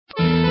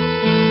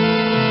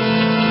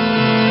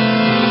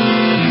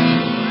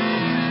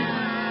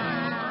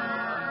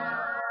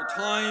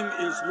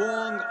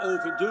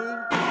overdue.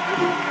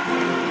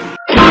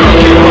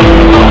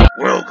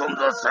 Welcome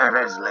to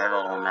Savage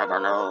Level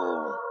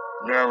Megano.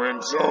 Now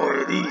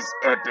enjoy these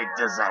epic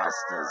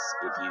disasters,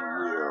 if you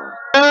will.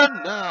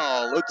 And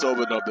now, let's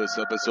open up this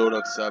episode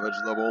of Savage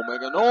Level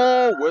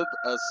Megano with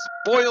a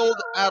spoiled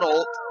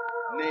adult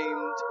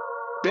named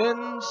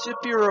Ben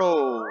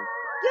Shapiro.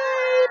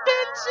 Yay,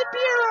 Ben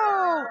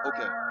Shapiro!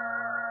 Okay.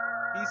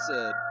 He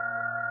said,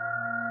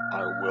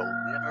 I will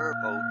never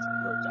vote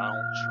for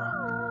Donald Trump.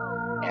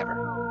 Ever.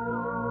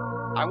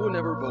 I will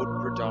never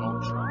vote for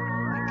Donald Trump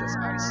because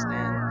I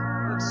stand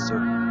with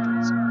certain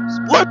principles.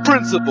 What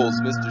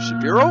principles, Mr.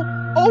 Shapiro?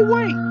 Oh,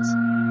 wait!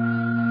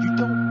 You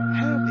don't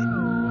have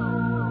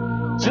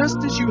any.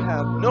 Just as you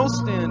have no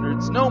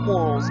standards, no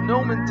morals,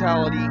 no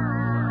mentality,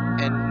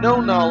 and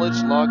no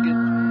knowledge, logic,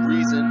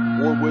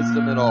 reason, or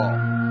wisdom at all.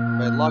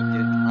 By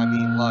logic, I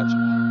mean logic.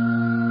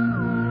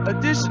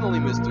 Additionally,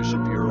 Mr.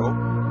 Shapiro,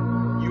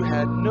 you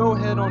had no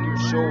head on your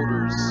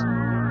shoulders,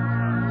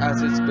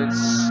 as it's been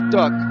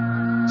stuck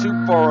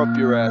too far up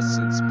your ass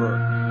since birth.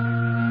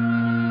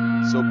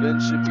 So, Ben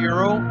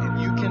Shapiro,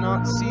 if you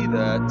cannot see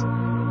that,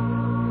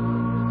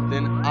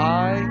 then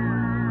I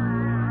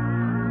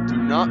do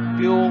not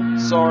feel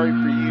sorry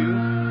for you,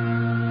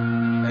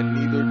 and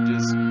neither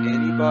does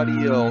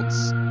anybody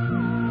else,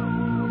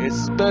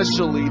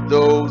 especially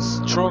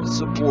those Trump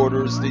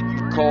supporters that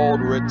you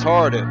called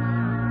retarded.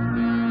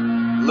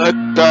 Let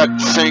that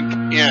sink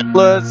in.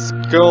 Let's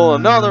kill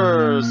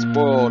another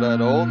spoiled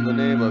adult in the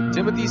name of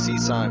Timothy C.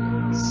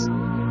 Simons.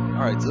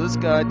 Alright, so this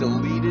guy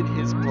deleted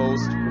his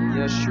post from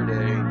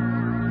yesterday,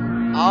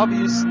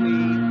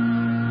 obviously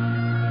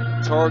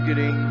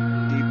targeting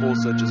people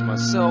such as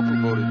myself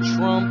who voted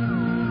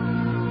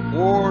Trump,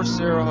 or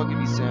Sarah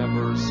Huckabee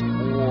Sanders,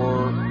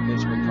 or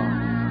Mitch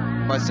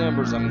McConnell. By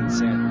Sanders, I mean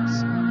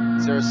Sanders.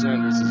 Sarah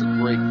Sanders is a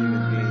great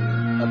human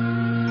being, a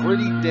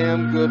pretty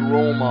damn good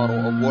role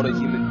model of what a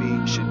human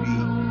being should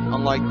be,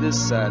 unlike this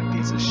sad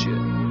piece of shit.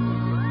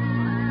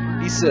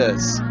 He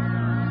says,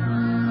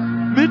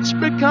 Mitch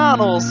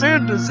McConnell,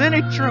 Sanders,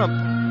 and Trump,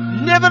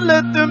 never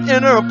let them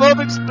enter a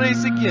public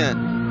space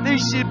again. They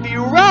should be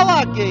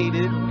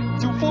relegated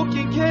to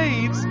fucking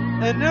caves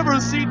and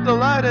never see the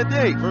light of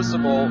day. First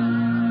of all,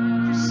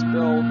 you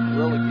spelled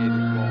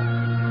relegated wrong.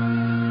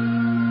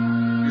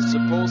 You're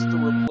supposed to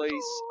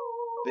replace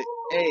the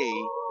A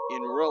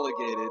in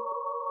relegated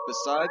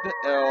beside the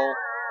L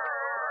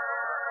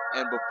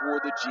and before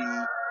the G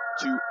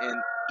to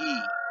an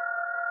E.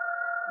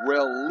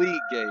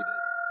 Relegated,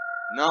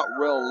 not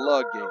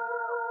relegated.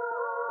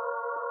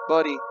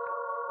 Buddy,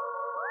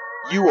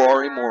 you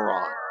are a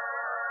moron.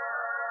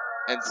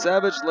 And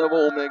Savage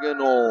Level Omega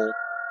Null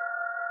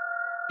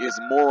is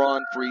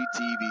moron-free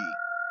TV.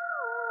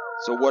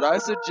 So what I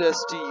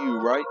suggest to you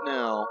right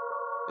now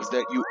is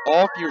that you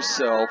off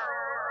yourself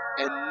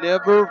and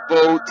never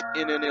vote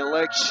in an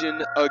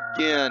election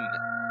again.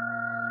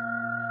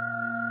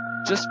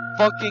 Just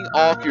fucking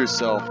off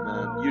yourself,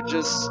 man.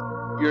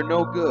 You're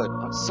no good.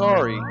 I'm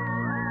sorry.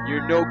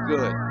 You're no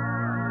good.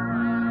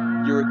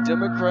 You're a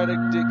Democratic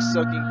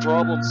dick-sucking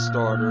problem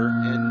starter,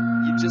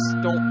 and you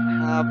just don't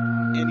have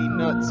any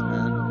nuts,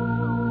 man.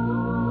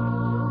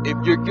 If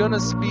you're gonna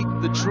speak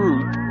the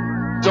truth,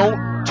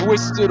 don't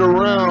twist it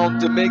around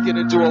to make it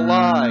into a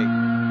lie.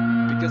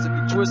 Because if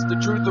you twist the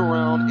truth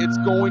around, it's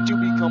going to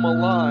become a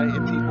lie,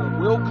 and people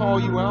will call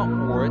you out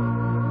for it,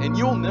 and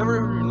you'll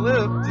never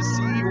live to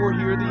see or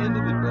hear the end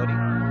of it, buddy.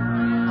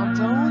 I'm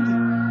telling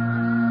you.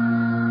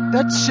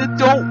 That shit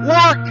don't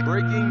work!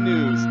 Breaking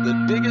news, the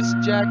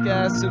biggest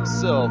jackass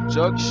himself,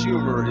 Chuck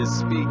Schumer, is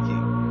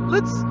speaking.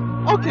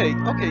 Okay,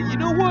 you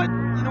know what,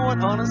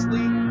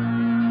 honestly,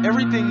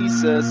 everything he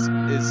says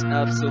is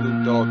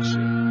absolute dog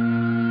shit.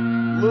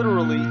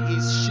 Literally,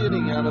 he's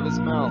shitting out of his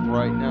mouth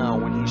right now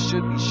when he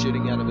should be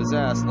shitting out of his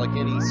ass like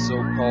any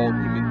so-called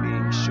human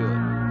being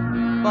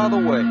should. By the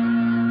way,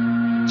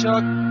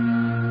 Chuck,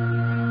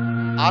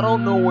 I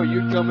don't know where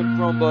you're coming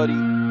from, buddy,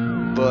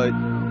 but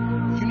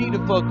you need to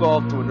fuck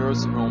off to a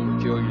nursing home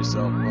and kill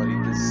yourself, buddy,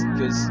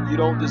 because you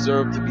don't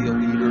deserve to be a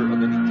leader of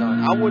any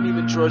kind. I wouldn't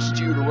even trust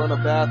you to run a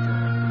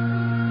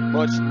bathroom,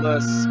 much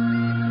less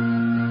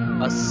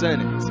a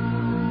senate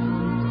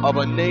of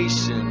a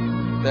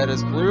nation that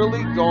has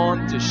clearly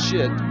gone to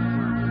shit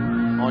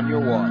on your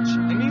watch.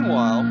 And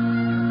meanwhile,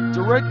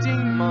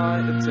 directing my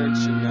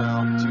attention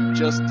now to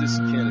Justice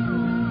Kennedy.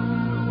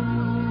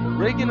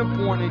 Reagan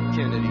appointed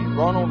Kennedy,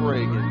 Ronald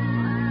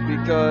Reagan,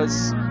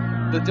 because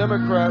the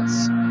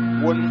Democrats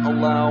wouldn't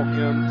allow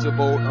him to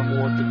vote a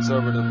more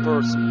conservative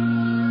person.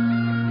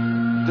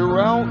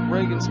 Throughout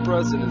Reagan's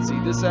presidency,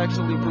 this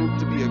actually proved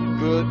to be a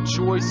good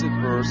choice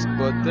at first,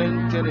 but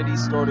then Kennedy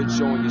started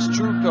showing his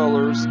true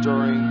colors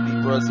during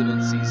the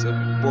presidencies of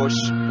Bush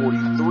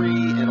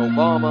 43 and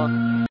Obama,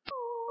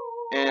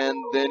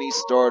 and then he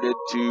started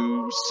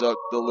to suck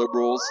the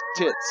liberals'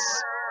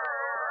 tits.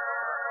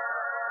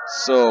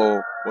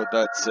 So, with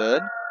that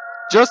said,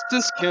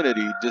 Justice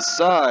Kennedy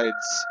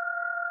decides,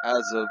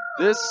 as of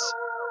this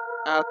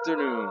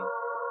afternoon,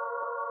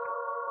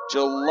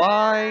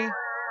 July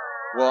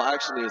Well,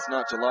 actually, it's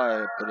not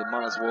July, but it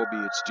might as well be.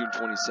 It's June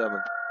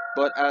 27th.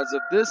 But as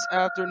of this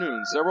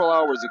afternoon, several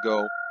hours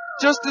ago,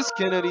 Justice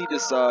Kennedy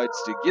decides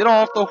to get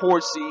off the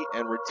horsey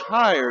and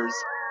retires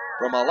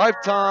from a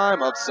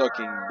lifetime of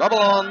sucking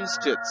Babylon's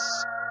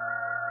tits.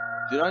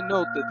 Did I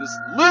note that this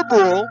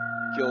liberal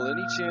killed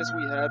any chance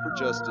we had for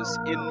justice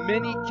in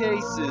many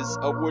cases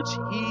of which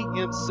he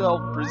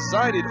himself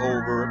presided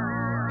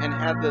over and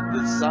had the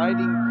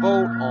deciding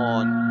vote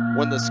on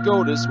when the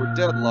SCOTUS were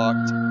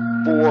deadlocked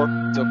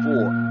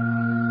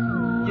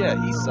 4-4. Yeah,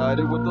 he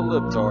sided with the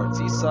libtards.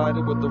 He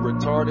sided with the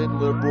retarded,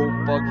 liberal,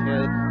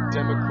 fuckhead,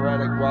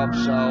 democratic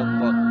Rothschild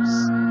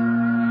fuckers.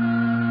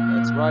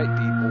 That's right,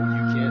 people.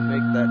 You can't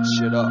make that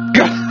shit up.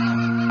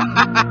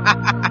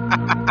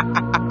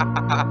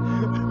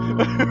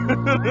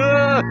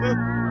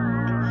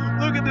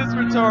 Look at this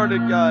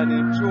retarded guy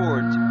named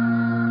George,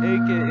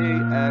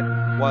 aka at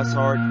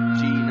Weishart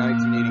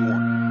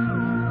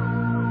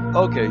G1981.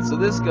 Okay, so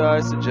this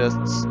guy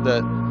suggests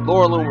that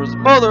Laura Loomer's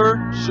mother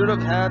should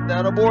have had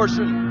that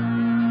abortion.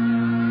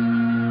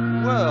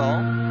 Well,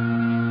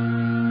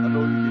 I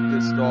know you get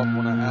pissed off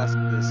when I ask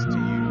this to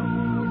you,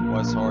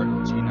 Weishart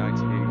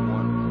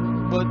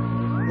G1981, but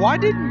why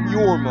didn't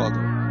your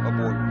mother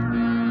abort you?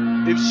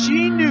 If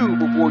she knew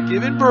before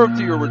giving birth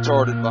to your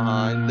retarded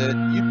behind that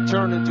you'd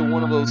turn into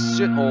one of those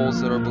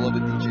shitholes that our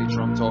beloved DJ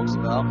Trump talks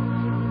about,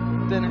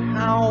 then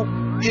how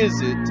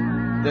is it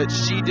that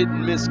she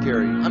didn't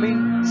miscarry? I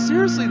mean,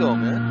 seriously though,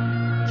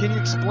 man, can you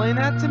explain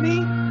that to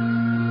me?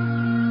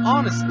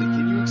 Honestly,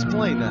 can you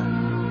explain that?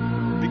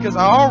 Because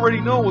I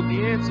already know what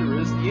the answer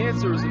is. The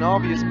answer is an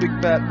obvious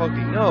big fat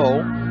fucking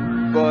no,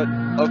 but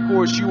of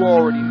course you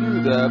already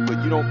knew that,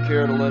 but you don't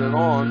care to let it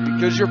on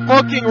because you're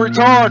fucking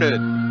retarded.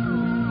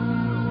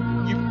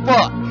 You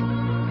fuck.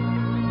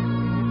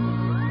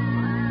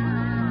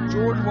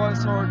 George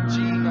Weishart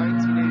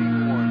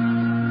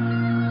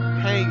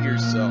G1981. Hang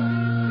yourself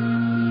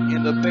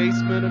in the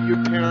basement of your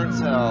parents'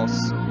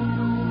 house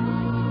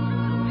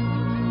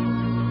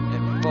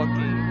and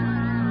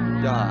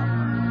fucking die.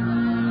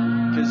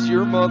 Because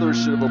your mother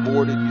should have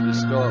aborted you to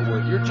start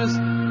with. You're just,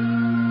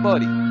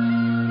 buddy,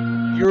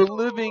 you're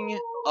living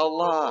a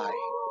lie.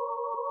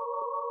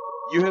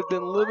 You have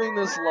been living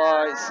this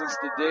lie since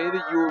the day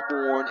that you were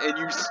born, and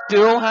you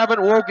still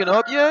haven't woken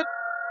up yet?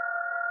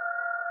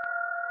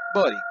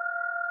 Buddy,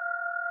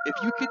 if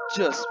you could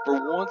just, for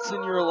once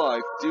in your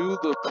life, do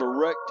the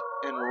correct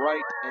and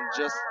right and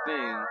just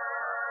thing,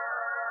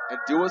 and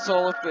do us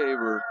all a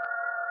favor,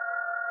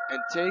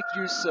 and take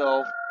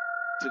yourself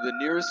to the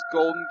nearest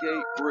Golden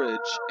Gate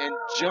Bridge and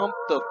jump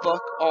the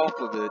fuck off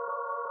of it,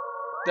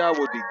 that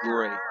would be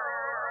great.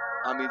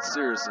 I mean,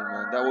 seriously,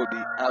 man, that would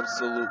be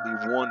absolutely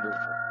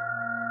wonderful.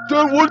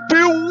 That would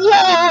be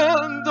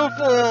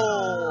wonderful!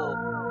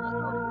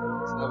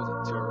 That was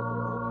a terrible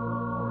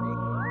Marty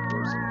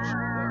impersonation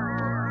of that.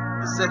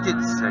 The second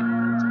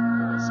segment, of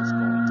course, is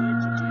going to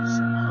introduce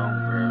some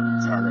homegrown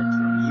talent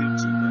from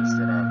YouTubers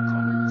that have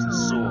come to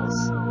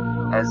source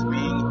as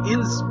being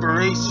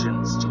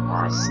inspirations to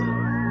myself.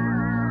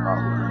 I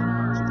hope very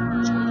much you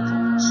enjoy the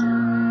fucking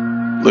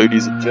show.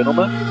 Ladies and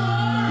gentlemen,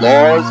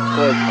 Lars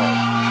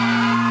Cosmo.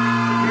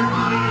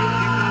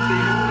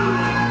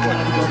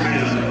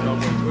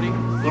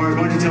 Lars,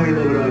 why don't you tell me a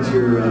little bit about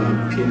your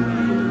piano?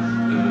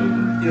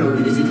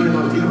 Because you play a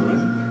lot of piano,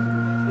 right?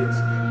 Yes.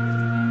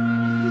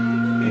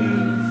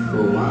 And for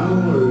a while,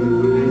 or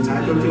any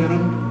type of piano?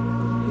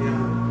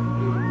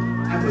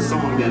 Yeah. Type of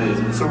song, that is.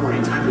 I'm sorry,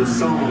 type of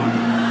song.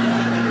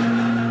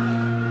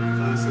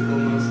 Classical,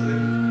 mostly.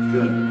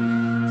 Good.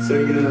 So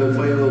you're gonna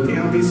play a little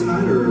piano piece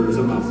tonight, or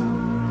something else? A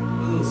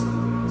little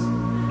something else.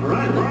 All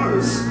right,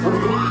 Lars.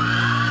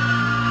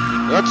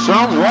 That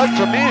sounds right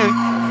to me.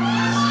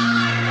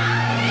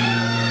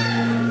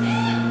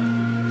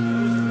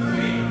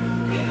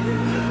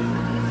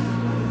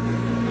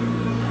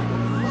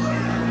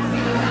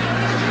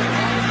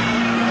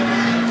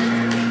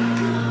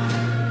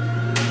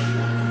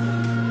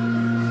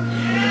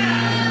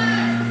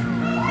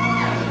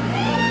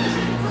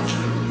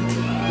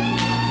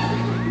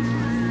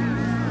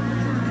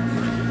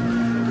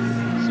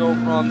 So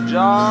from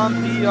John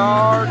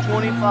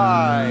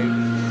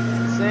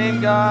PR25, same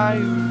guy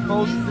who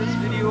posted this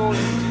video on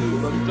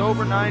YouTube,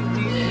 October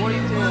 19,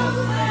 2010,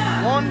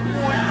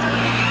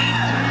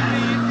 1.2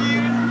 million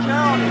views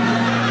counting.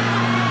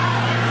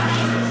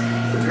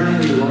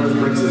 Apparently, Lars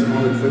brings his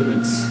own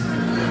equipment.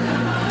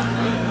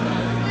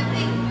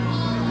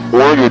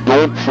 Or you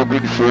don't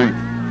fucking say.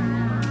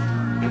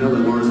 I know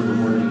that Lars has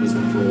been working on this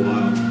one for a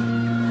while.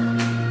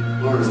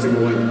 Lars, take it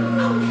away.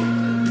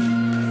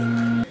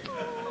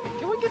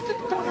 Can we get to the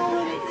point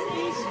already,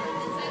 please?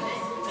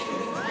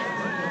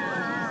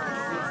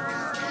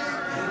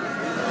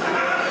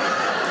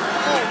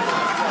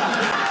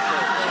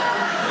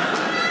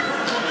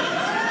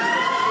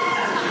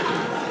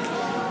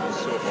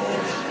 So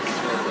hard.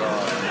 Oh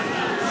God.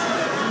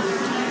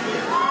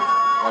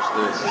 Watch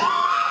this.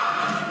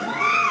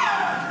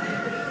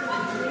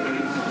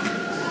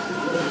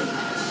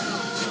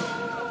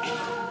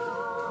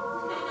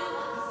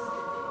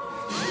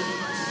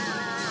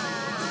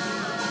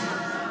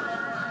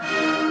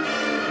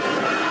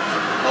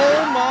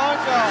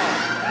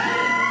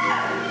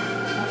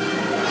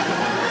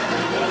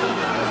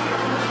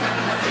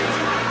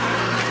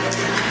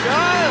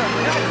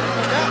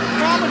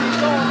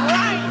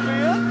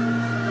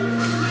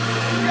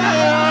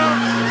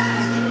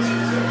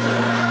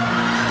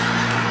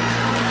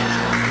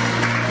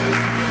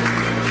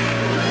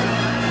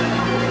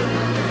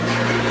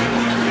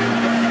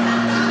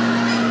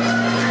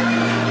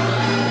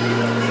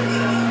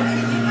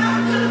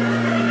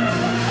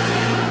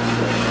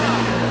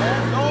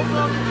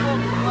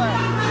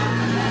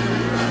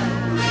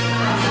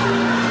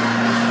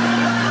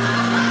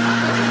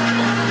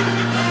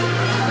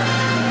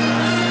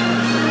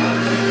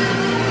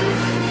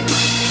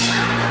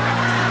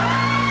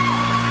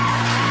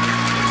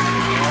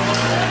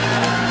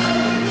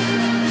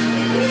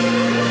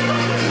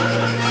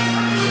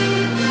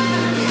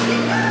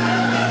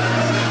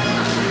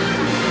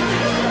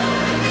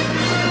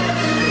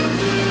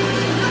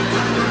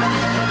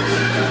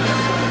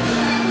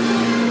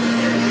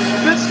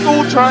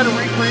 trying to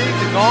recreate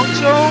the Gong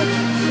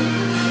Show?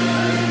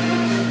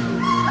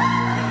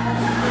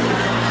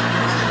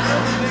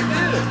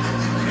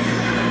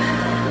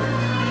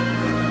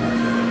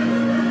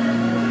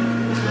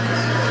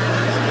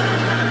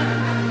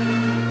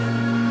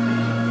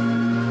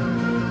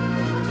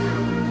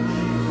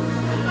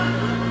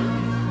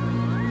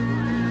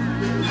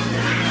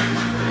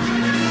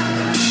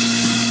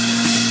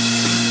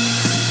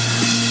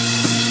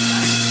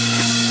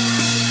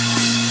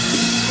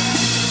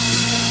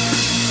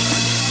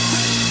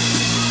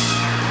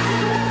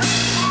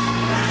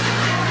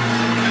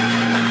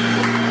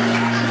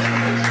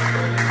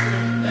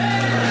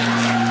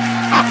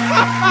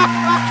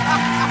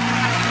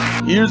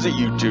 Here's a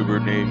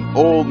YouTuber named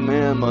Old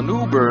Man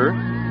Maneuver.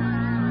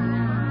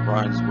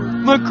 Rhymes with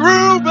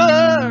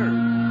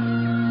MacGruber!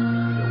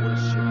 Yeah, what a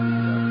shit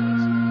movie that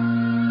was.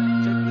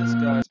 Check this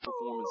guy's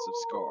performance of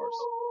Scars.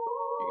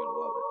 You're gonna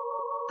love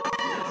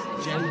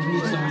it. Jen, did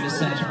you someone just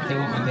said they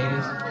want my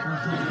babies?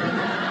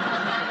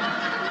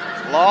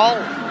 LOL!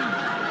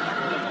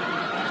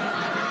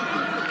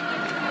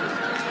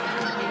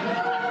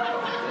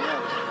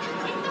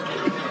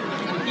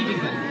 I'm keeping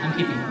them. I'm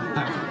keeping them.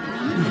 Alright.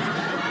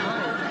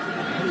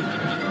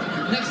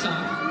 Next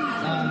song,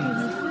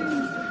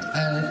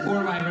 four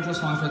of my original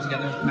songs put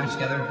together, matched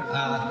together.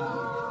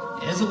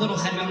 It is a little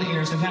heavy on the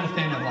ears. I'm kind of a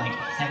fan of like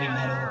heavy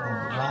metal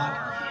or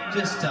rock.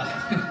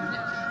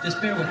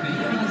 Just bear with me.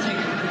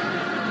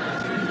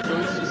 So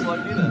it's just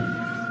like me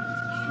then.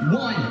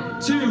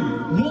 1, 2,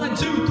 1,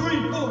 2,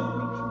 3,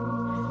 4.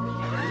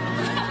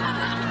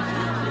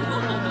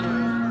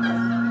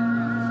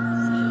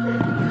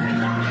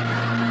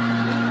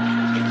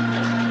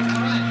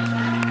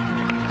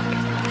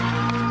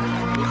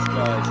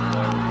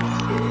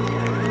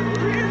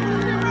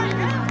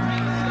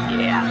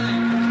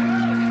 Yeah.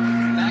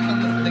 Back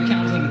on the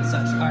counting and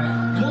such. All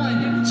right.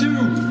 1, 2,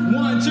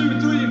 1,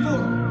 2, 3, 4.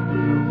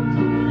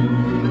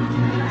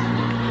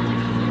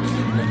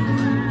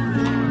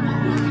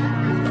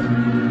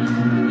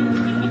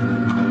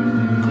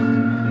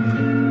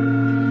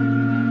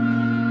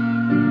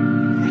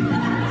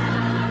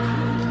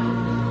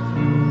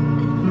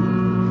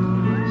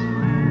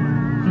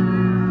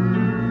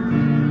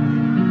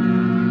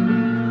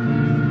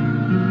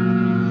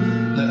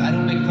 Look, I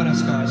don't make fun of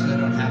scars because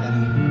I don't have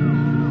any.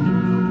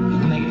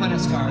 I make fun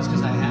of scars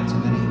because I have too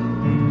many.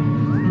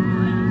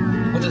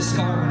 What's a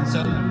scar when it's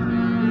open?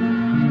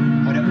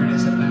 Whatever it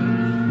is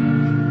open.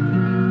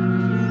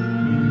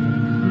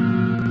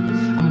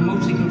 I'm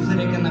emotionally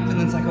conflicted and my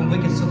feelings like I'm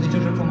wicked, so they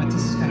judge from my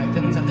kind of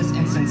feelings at this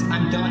instance.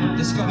 I'm done.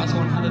 The scars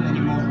won't have them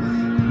anymore.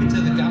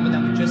 Until the gauntlet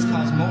that would just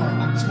cause more.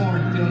 I'm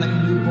torn, feeling like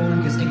a newborn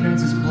because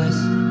ignorance is bliss.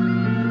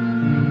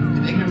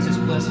 If ignorance is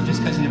bliss, it's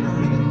just because you never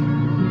heard of it.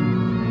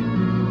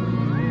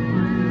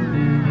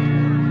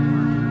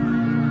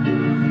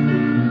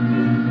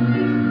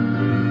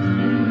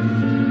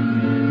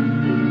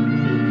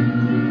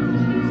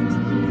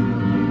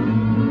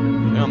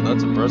 Damn,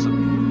 that's impressive.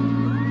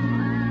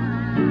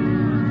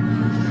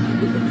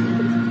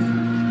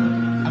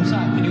 I'm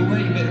sorry, but you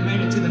wait, you better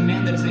made it to the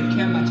man that doesn't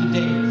care about your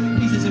day.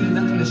 Pieces of me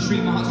left in the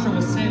street, my heart's filled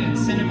with sin and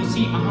sin will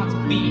see my heart's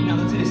beat. Now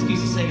that's an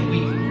excuse to say a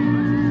week.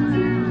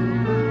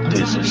 I'm This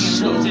trying to be is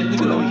so intelligent,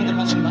 living the way that brilliant.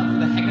 falls in love for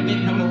the heck of it.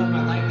 No one to live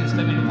my life, this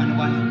time to find a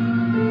wife.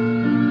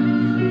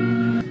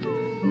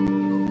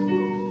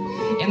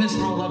 In this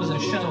world, love is a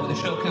show. The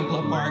show can't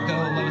blow bar go.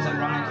 Love is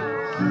ironic.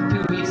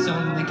 People meet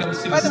someone and they go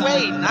suicide. By the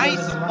way, Love nice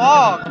is ironic.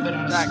 fog Love it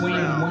on a swing.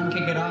 background. One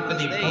can get off, but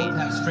they both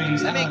have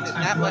strings. That I don't makes have it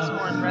time that for much love.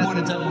 more impressive. One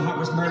until my heart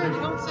was murdered.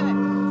 Don't say.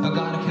 Oh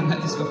God, I can't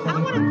let this go I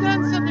further. would have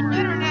done something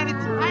better and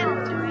added some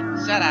viral to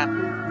it. Shut up.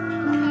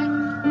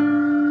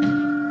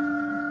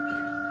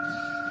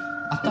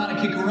 I thought I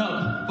could grow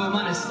up, but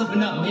my mind is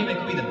slipping up. Maybe I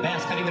could be the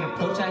best. Can't even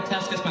approach that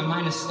task because my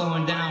mind is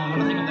slowing down.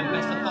 When I think I'm the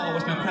best of all,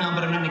 where's my crown?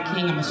 But I'm not a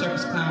king, I'm a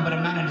circus clown. But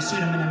I'm not in a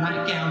suit, I'm in a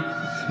nightgown.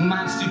 My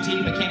mind's too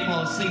deep, I can't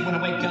fall asleep. When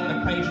I wake up,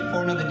 I pray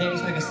for another day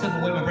so I can slip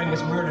away. My brain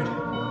was murdered.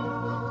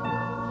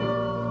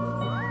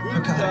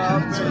 Oh God, I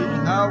couldn't sleep.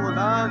 Albert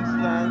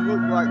Einstein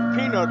looked like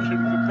peanuts in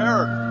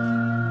comparison.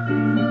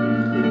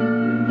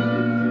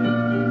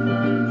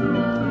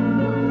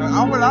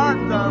 Albert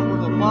Einstein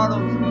was a model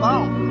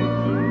savant.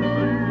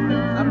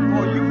 That's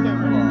before you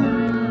came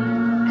along.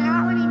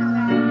 I already know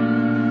that.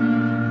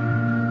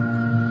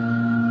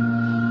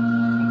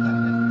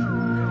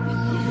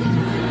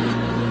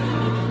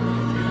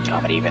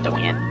 Comedy for the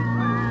win.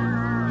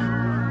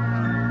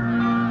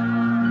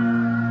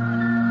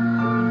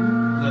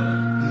 Look,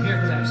 I'm here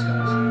because I have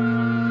scars.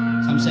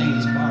 So I'm saying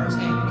these bars,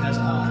 hey, because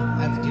I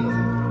have to deal with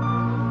them.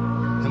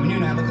 And when you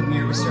and I look in the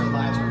mirror, we see our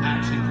lives are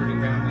actually pretty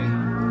groundly.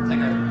 It's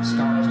like our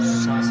scars are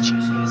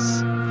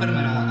atrocities. Put them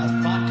in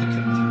a thought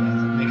cocoon, if you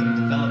will, make them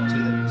develop to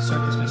the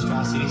surface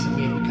monstrosities that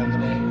we have become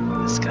today.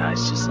 This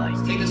guy's just like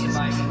Take this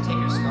advice and take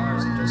your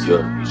scars and just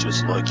yeah, he's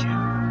just like you.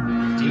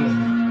 deal with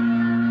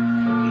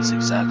them. He's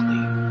exactly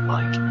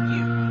like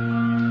you.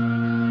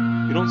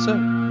 You don't say.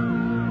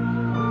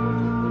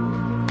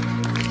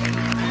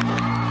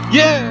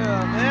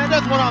 Yeah, man,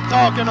 that's what I'm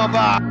talking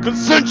about.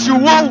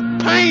 Consensual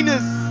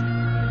penis.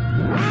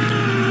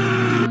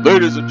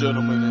 ladies and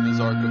gentlemen, it is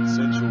our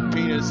consensual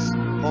penis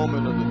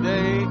moment of the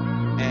day,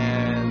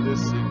 and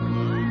this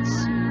includes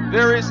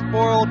very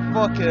spoiled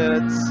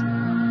fuckheads,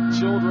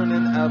 children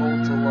and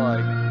adults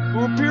alike,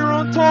 who appear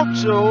on talk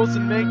shows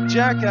and make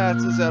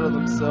jackasses out of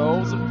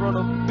themselves in front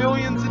of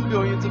billions and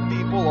billions of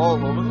people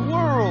all over the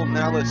world.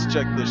 Now let's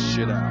check this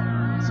shit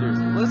out.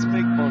 Seriously, let's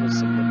make fun of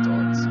some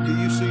retards. Do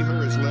you see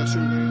her as lesser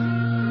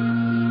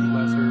than?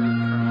 Lesser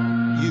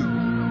from You.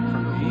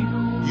 from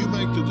me? You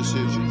make the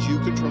decisions. You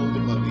control the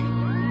money.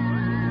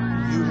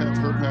 You have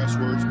her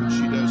passwords, but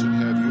she doesn't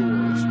have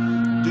yours.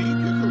 Do you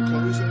pick her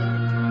clothes out?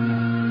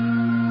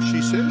 No.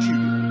 She says you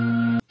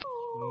do.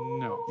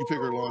 No. You pick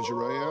her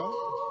lingerie out?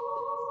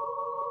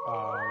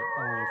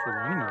 Only for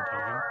the intimate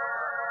time.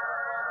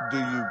 Do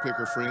you pick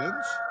her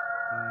friends?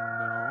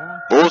 No.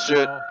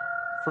 Bullshit. Well,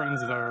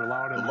 friends that are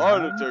allowed The in lie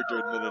home. detector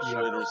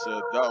administrator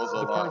said that was a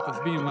The part that's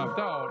lie. being left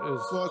out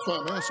is Well, that's why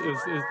I'm asking.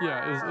 is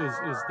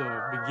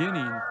the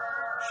beginning.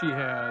 She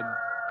had,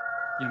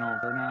 you know,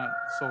 they're not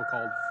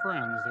so-called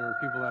friends. They're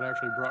people that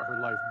actually brought her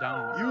life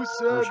down. You Where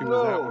said she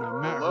was at when I no.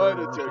 met The her lie and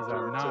where she's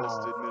detector at now test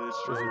is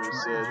administrator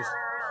said just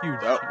huge.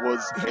 that change.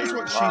 was Here's a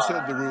what lie. she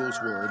said the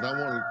rules were, and I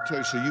want to tell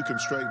you so you can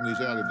straighten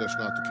these out if that's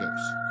not the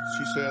case.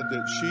 She said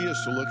that she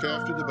is to look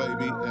after the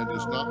baby and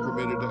is not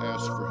permitted to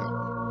ask for help.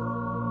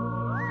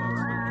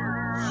 That's not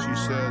true. She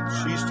said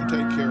she's to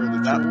take care of the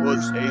That chores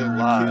was a and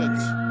lie. the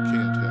kids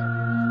can't help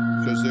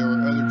because there are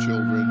other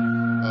children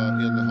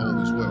in the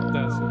home as well.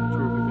 That's not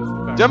true because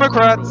the fact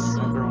Democrats, that they're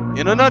really have their own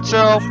in a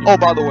nutshell. responsibility. Oh,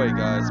 by the way,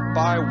 guys,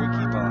 buy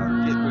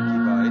WikiBuy. Get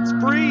WikiBuy. It's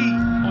free.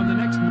 On the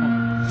next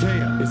moment,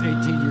 Taya is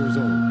 18 years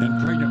old and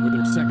pregnant with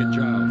her second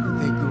child. You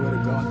think you would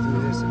have gone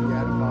through this if you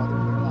had a father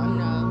in your life?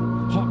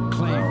 No. Hawk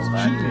claims Well,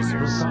 that he is her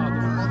figures. My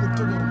father. mother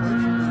took her away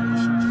from me when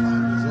she was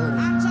 5 years old.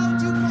 I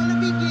told you from the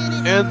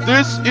beginning. And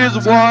this is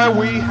why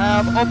we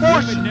have David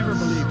abortion. never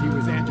believed he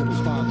was Angela's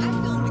I father.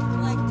 feel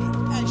neglected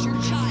as your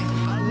child.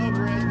 I love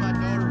her as my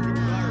daughter,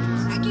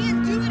 regardless. I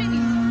can't do it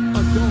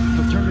anymore. Adult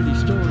paternity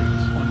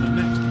stories on the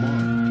next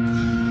mark.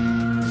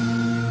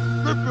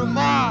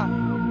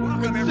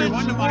 Welcome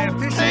everyone to my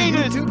official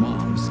Anus. YouTube.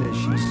 Mom says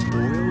she's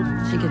spoiled.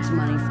 She gets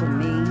money from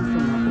me, from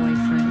her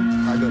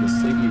boyfriend. I go to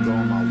sleep, you go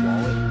in my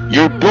wallet.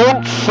 You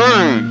don't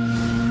say.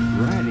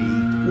 Ratty.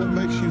 What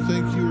makes you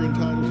think you're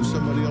entitled to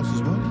somebody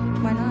else's money?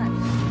 Why not?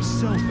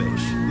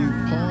 Selfish. You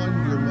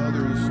pawned your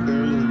mother's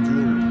heirloom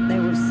jewelry. They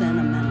were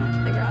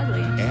sentimental. They were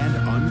ugly. And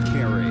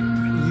uncaring.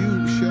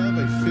 You shove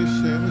a fish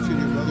sandwich in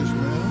your mother's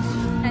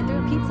mouth. I threw a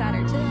pizza at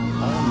her too.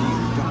 All need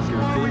Dr.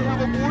 Why we have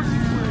Phil. abortion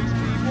clinics,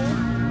 people.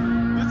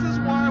 This is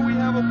why we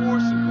have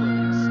abortion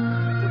clinics.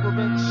 To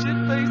prevent shit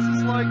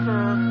faces like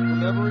her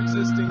from ever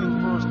existing in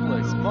the first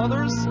place.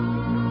 Mothers,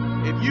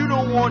 if you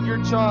don't want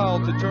your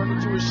child to turn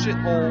into a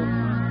shithole,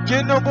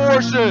 get an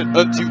abortion!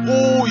 And to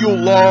all your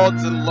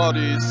lords and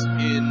laddies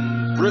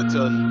in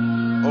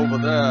Britain, over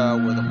there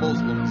where the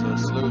Muslims are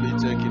slowly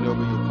taking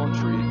over your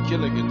country and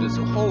killing it as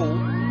a whole,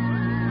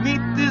 meet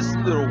this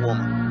little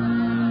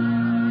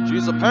woman.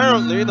 She's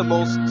apparently the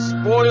most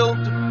spoiled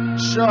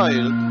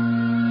child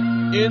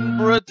in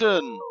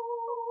Britain.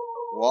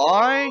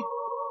 Why?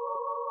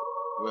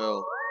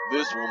 Well,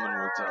 this woman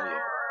will tell you.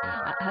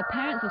 Her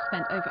parents have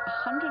spent over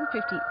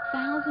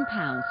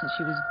 £150,000 since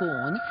she was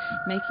born,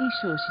 making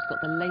sure she's got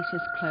the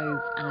latest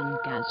clothes and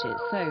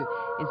gadgets. So,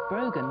 is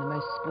Brogan the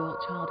most spoilt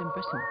child in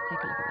Britain?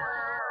 Take a look at this.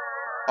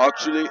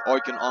 Actually, I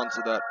can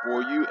answer that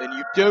for you, and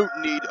you don't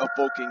need a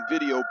fucking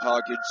video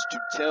package to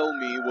tell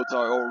me what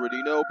I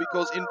already know,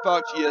 because in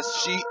fact, yes,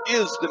 she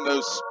is the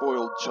most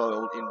spoiled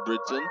child in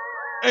Britain,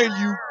 and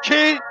you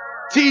can't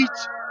teach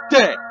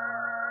that.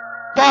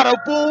 Bada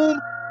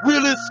boom,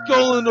 Willis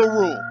Skull in the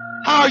room.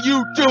 How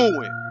you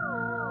doing?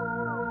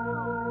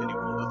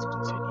 Anyway, let's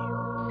continue.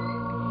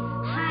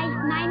 Hi,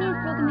 my name's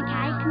Brogan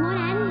Mackay. Come on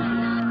in.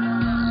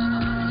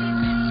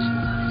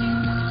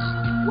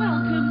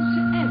 Welcome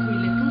to every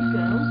little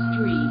girl's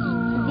dream.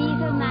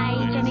 These are my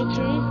Jimmy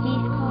Choos.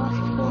 These cost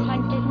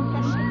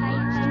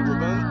 £475.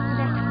 Prevent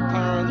This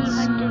parents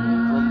costs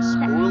from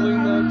spoiling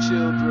their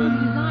children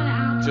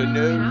to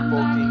no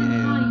fucking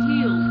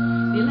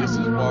end. This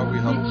is why we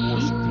have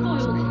abortion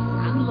clinics, people.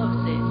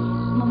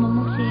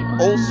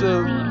 Also,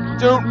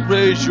 don't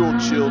raise your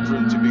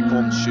children to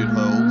become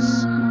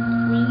shitholes.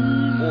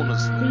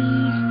 Honestly.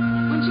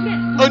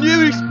 And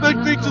you expect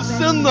me to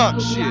send that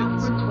shit?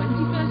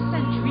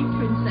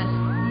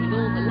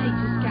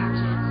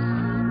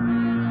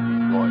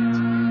 Right.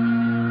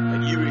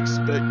 And you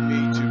expect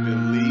me to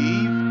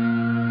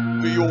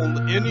believe,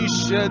 beyond any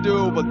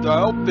shadow of a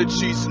doubt, that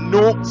she's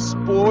not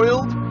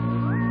spoiled?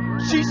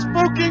 She's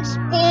fucking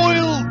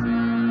spoiled!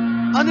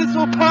 And it's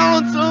her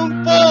parents'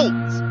 own fault!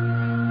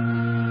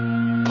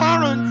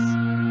 Parents,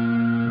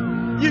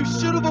 you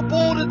should have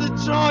aborted the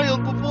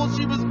child before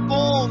she was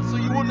born so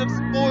you wouldn't have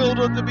spoiled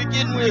her to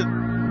begin with.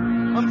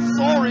 I'm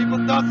sorry,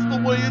 but that's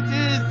the way it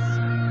is.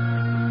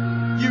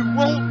 You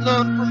won't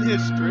learn from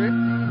history.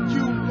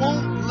 You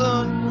won't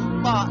learn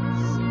from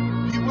facts.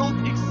 You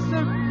won't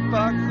accept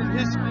facts and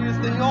history as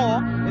they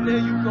are, and now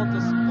you've got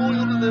a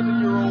spoiled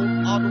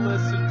 11-year-old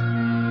adolescent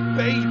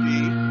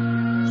baby.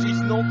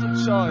 She's not a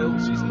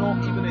child. She's not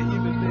even a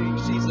human being.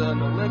 She's an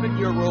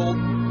 11-year-old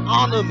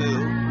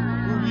animal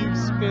who you've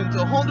spent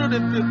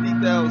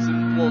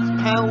 150,000 plus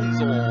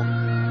pounds on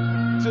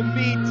to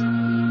meet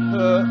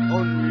her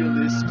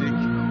unrealistic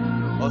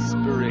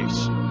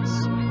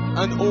aspirations.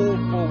 And all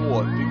for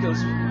what?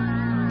 Because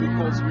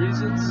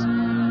reasons?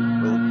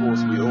 Well, of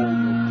course, we all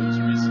know what those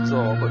reasons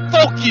are, but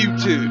fuck you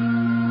two!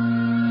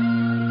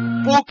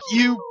 Fuck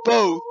you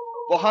both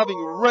for having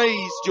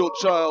raised your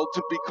child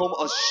to become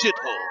a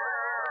shithole.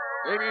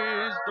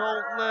 Babies,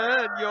 don't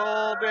let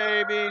your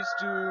babies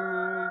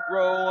to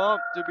grow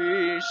up to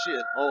be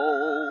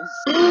shitholes.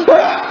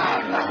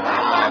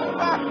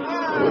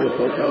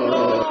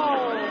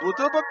 What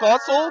up,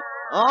 Picasso?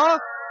 Huh?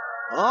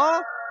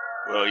 Huh?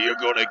 Well, you're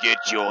gonna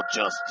get your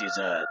just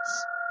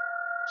desserts.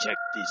 Check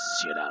this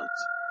shit out.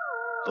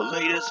 The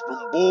latest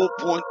from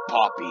Ballpoint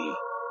Poppy.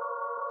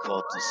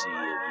 Courtesy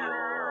of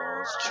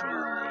yours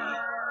truly.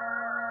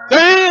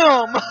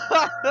 Damn!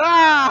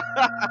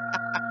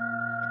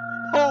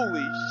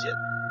 Holy shit.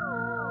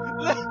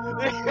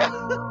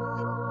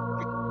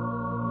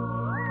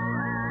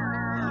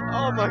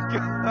 Oh my god.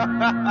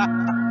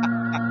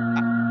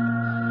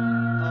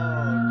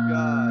 Oh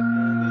god,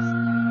 man.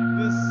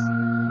 This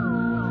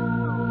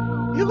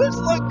he looks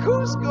like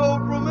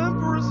Cusco from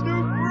Emperor's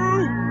New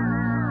Groove.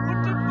 What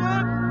the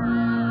fuck?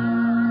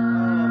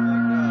 Oh my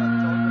god,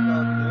 talk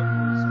about the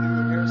Emperor's new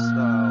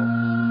hairstyle.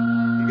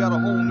 He got a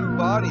whole new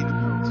body to do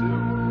too.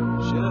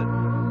 Shit.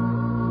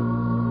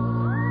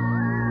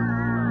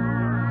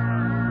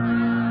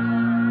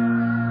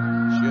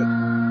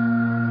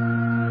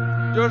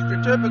 Just a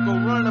typical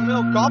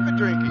run-of-the-mill coffee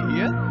drinker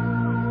here.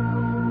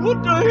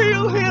 What the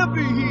hell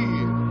happened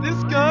here?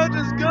 This guy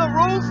just got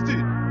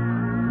roasted.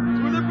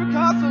 Twitter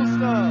Picasso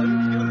style. He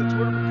was given the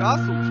Twitter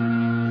Picasso treatment.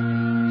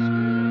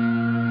 Shit.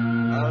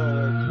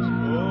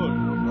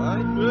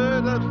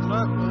 That's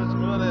not much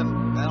money.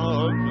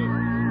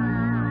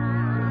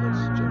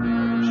 Let's check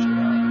another shit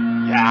out.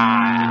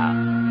 Yeah.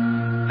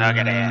 Look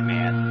at that,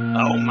 man.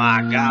 Oh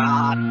my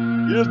god.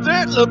 Is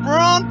that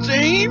LeBron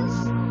James?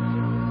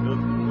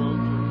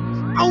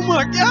 Oh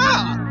my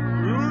god!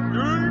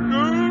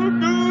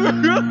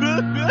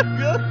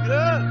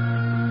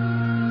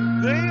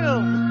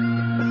 Damn!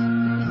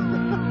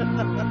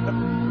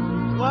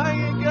 Why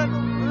ain't got no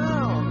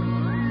crown?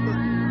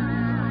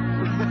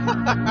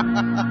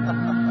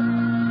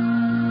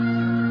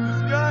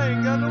 This guy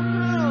ain't got no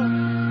crown.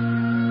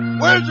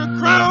 Where's your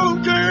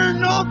crown, King?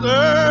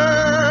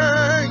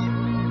 Nothing!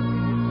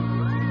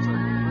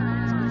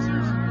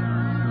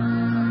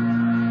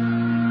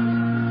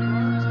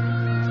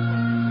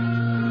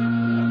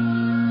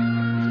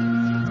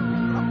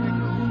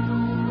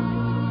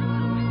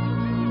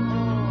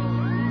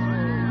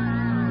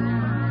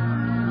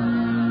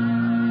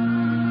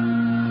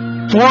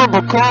 Twitter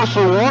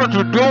Picasso, what are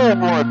you doing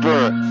right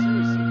there?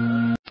 Seriously,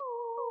 man.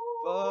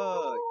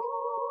 Fuck.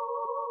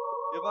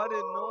 If I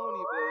didn't know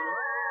any better,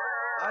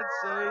 I'd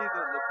say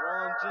that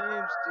LeBron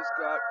James just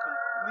got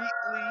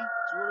completely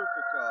Twitter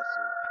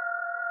Picasso.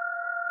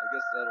 I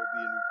guess that'll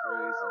be a new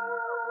phrase in the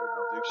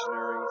Urban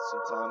Dictionary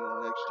sometime in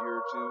the next year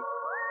or two.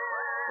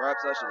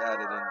 Perhaps I should add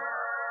it in there.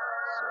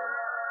 So,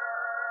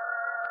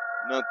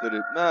 not that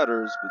it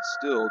matters, but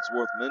still, it's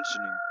worth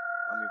mentioning.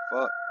 I mean,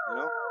 fuck, you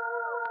know?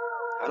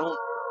 I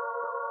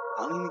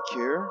don't even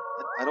care.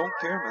 I don't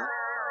care, man.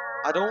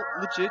 I don't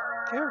legit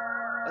care.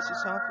 That's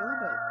just how I feel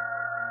about it.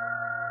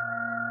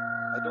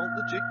 I don't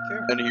legit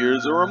care. And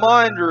here's a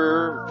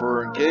reminder,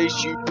 for in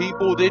case you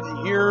people didn't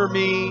hear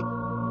me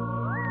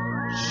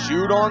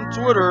shoot on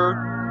Twitter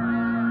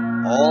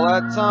all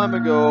that time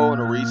ago in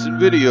a recent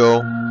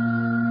video.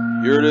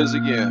 Here it is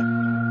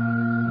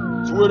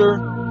again. Twitter,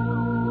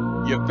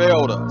 you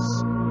failed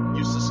us.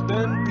 You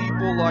suspend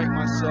people like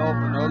myself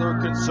and other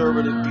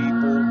conservative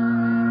people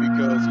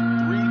because of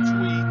 3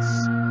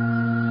 tweets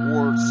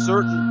or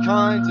certain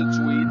kinds of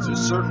tweets or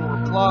certain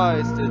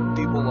replies that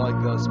people like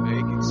us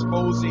make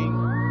exposing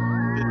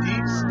the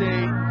deep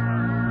state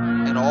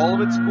and all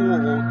of its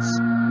cohorts,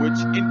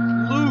 which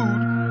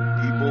include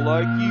people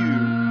like you,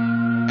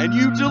 and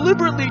you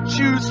deliberately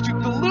choose to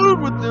collude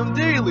with them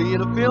daily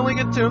in a failing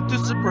attempt to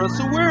suppress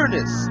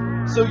awareness.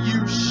 So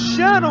you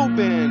shadow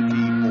ban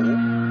people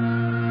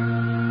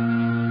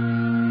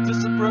to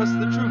suppress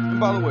the truth. And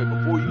by the way,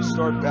 before you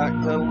start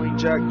backpedaling,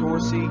 Jack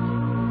Dorsey,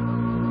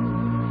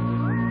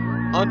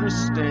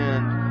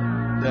 understand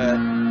that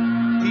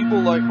people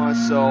like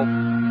myself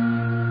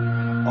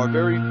are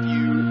very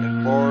few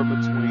and far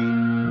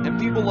between, and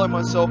people like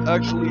myself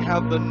actually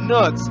have the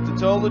nuts to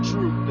tell the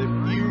truth that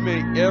few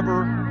may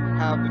ever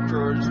have the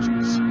courage to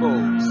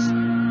expose.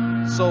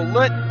 So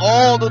let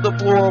all the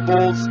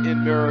deplorables in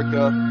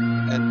America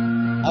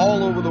and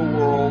all over the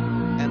world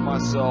and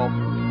myself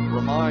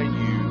remind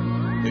you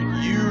that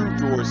you,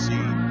 Dorsey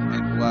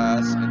and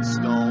Glass and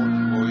Stone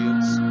and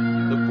Williams,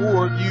 the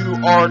 4 of you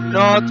are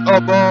not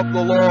above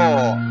the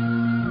law.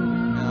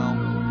 Now,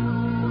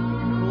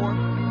 you 4,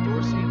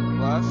 Dorsey,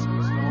 Glass,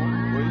 Stone,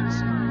 Williams,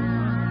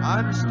 I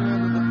understand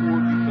that the 4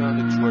 of you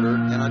founded Twitter,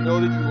 and I know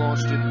that you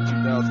launched it in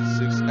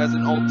 2006 as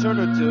an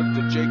alternative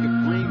to Jacob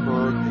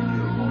Greenberg,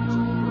 aka Mark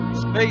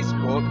Zuckerberg's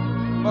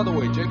Facebook. By the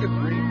way, Jacob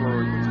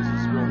Greenberg, which is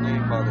his real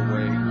name, by the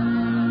way,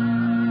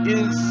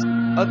 is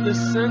a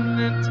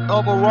descendant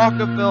of a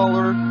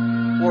Rockefeller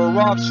or a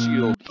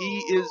Rothschild.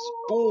 He is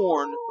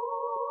born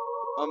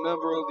a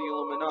member of the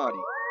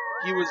Illuminati.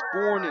 He was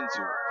born into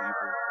it,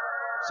 people.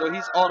 So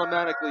he's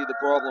automatically the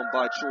problem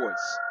by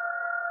choice.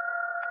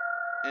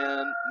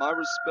 And my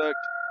respect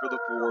for the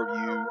four of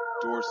you,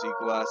 Dorsey,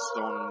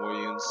 Gladstone, and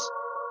Williams,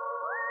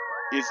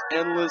 is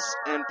endless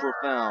and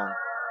profound.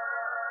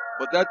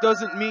 But that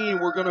doesn't mean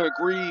we're going to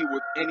agree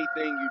with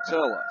anything you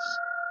tell us.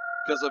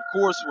 Because of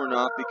course we're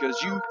not,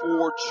 because you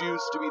four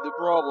choose to be the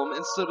problem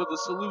instead of the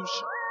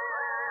solution.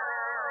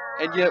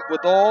 And yet,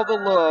 with all the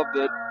love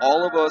that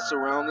all of us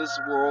around this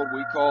world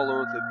we call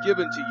Earth have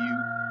given to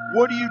you,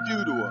 what do you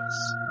do to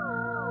us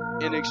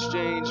in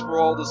exchange for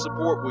all the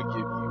support we give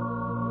you?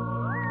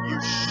 You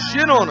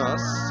shit on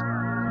us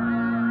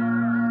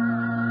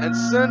and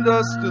send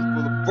us to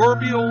the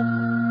proverbial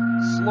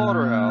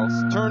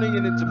slaughterhouse, turning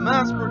it into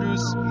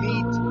mass-produced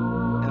meat,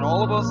 and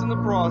all of us in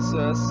the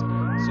process,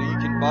 so you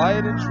can buy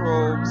it in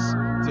troves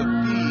to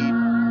feed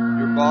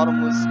your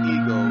bottomless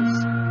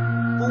egos.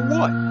 For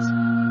what?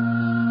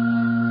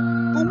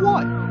 For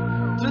what?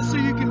 Just so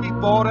you can be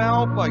bought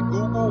out by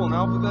Google and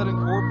Alphabet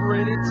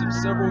Incorporated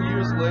several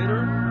years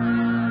later?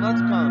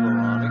 That's kind of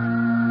ironic.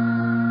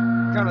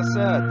 Kind of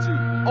sad, too.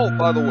 Oh,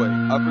 by the way,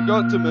 I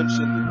forgot to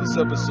mention that this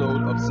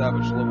episode of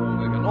Savage Level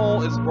Omega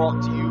Null is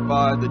brought to you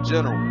by The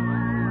General,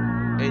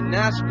 a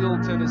Nashville,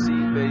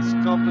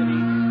 Tennessee-based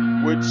company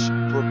which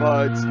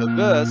provides the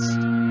best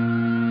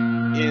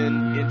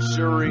in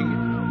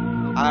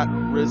ensuring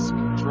at-risk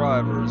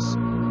drivers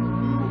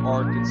who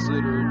are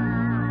considered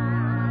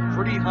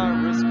pretty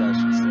high risk, I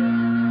should say.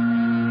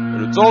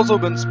 And it's also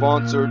been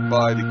sponsored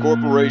by the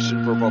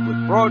Corporation for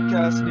Public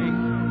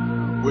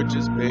Broadcasting, which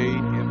is paid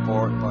in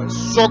part by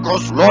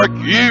suckers like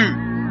you.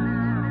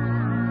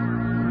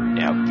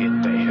 Now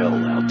get the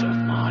hell out of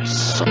my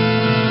sight.